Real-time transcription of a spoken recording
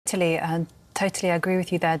Totally, totally agree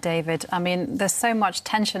with you there, David. I mean, there's so much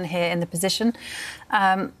tension here in the position.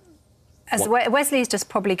 Wesley is just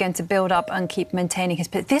probably going to build up and keep maintaining his...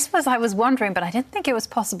 This was, I was wondering, but I didn't think it was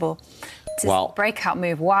possible. Breakout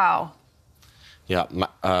move, wow. Yeah,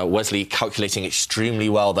 Wesley calculating extremely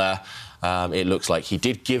well there. It looks like he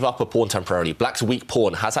did give up a pawn temporarily. Black's weak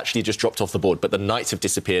pawn has actually just dropped off the board, but the knights have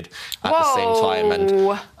disappeared at the same time.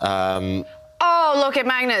 And oh, look at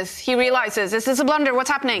Magnus. He realises this is a blunder.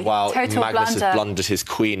 What's happening? Wow, Total Magnus blunder. has blundered his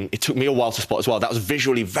queen. It took me a while to spot as well. That was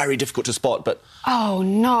visually very difficult to spot, but... Oh,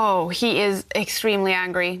 no. He is extremely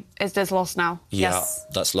angry. Is this lost now? Yeah, yes.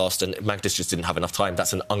 That's lost, and Magnus just didn't have enough time.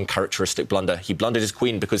 That's an uncharacteristic blunder. He blundered his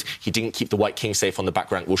queen because he didn't keep the white king safe on the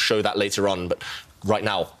back rank. We'll show that later on, but right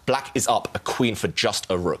now, Black is up a queen for just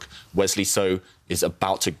a rook. Wesley So is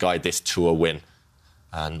about to guide this to a win.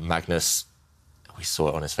 And Magnus, we saw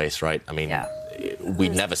it on his face, right? I mean... Yeah.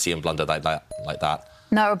 We'd never see him blunder like that.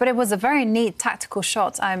 No, but it was a very neat tactical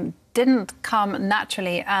shot. Didn't come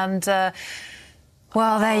naturally. And,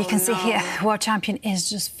 well, there you can see here, world champion is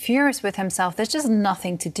just furious with himself. There's just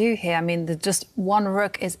nothing to do here. I mean, just one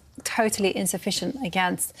rook is totally insufficient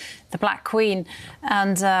against the black queen.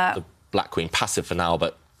 And the black queen passive for now,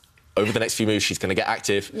 but over the next few moves, she's going to get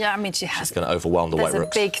active. Yeah, I mean, she's going to overwhelm the white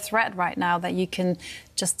rooks. There's a big threat right now that you can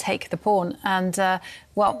just take the pawn. And,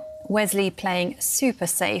 well, Wesley playing super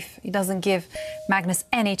safe. He doesn't give Magnus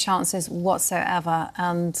any chances whatsoever.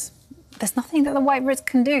 And there's nothing that the white rooks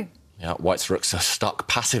can do. Yeah, white's rooks are stuck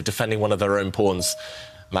passive defending one of their own pawns.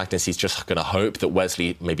 Magnus, he's just going to hope that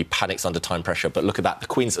Wesley maybe panics under time pressure. But look at that. The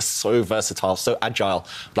queens are so versatile, so agile.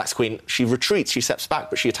 Black's queen, she retreats, she steps back,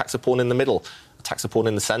 but she attacks a pawn in the middle, attacks a pawn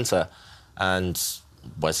in the centre. And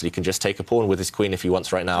Wesley can just take a pawn with his queen if he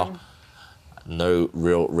wants right now. No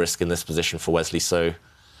real risk in this position for Wesley. So,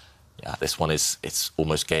 yeah, this one it's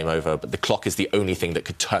almost game over. But the clock is the only thing that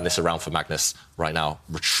could turn this around for Magnus right now,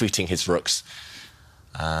 retreating his rooks.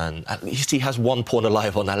 And at least he has one pawn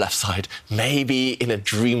alive on that left side. Maybe in a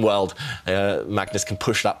dream world, Magnus can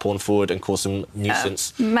push that pawn forward and cause some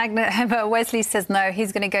nuisance. Wesley says no,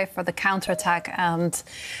 he's going to go for the counter-attack. And,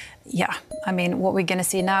 yeah, I mean, what we're going to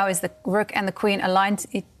see now is the rook and the queen aligned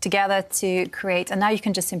together to create... And now you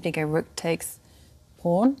can just simply go rook takes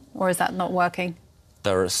pawn, or is that not working?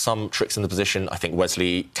 There are some tricks in the position. I think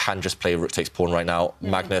Wesley can just play rook takes pawn right now.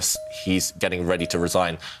 Magnus, he's getting ready to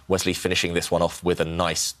resign. Wesley finishing this one off with a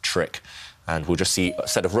nice trick. And we'll just see a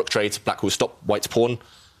set of rook trades. Black will stop white's pawn.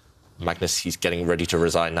 Magnus, he's getting ready to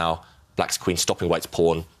resign now. Black's queen stopping white's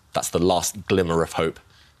pawn. That's the last glimmer of hope.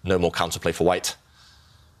 No more counterplay for white.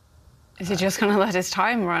 Is he just going to let his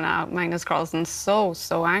time run out? Magnus Carlsen so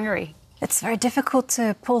angry. It's very difficult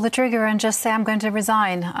to pull the trigger and just say, I'm going to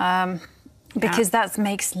resign. Because that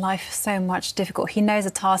makes life so much difficult. He knows the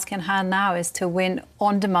task in hand now is to win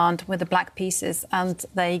on demand with the black pieces. And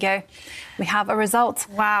there you go. We have a result.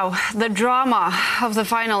 Wow. The drama of the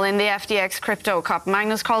final in the FTX Crypto Cup.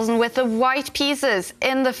 Magnus Carlsen with the white pieces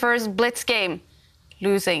in the first blitz game,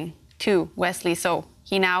 losing to Wesley So.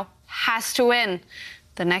 He now has to win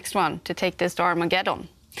the next one to take this to Armageddon.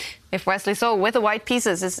 If Wesley So with the white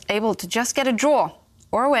pieces is able to just get a draw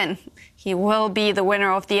or win, he will be the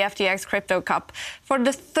winner of the FTX Crypto Cup for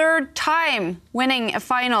the third time, winning a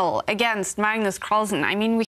final against Magnus Carlsen. I mean, we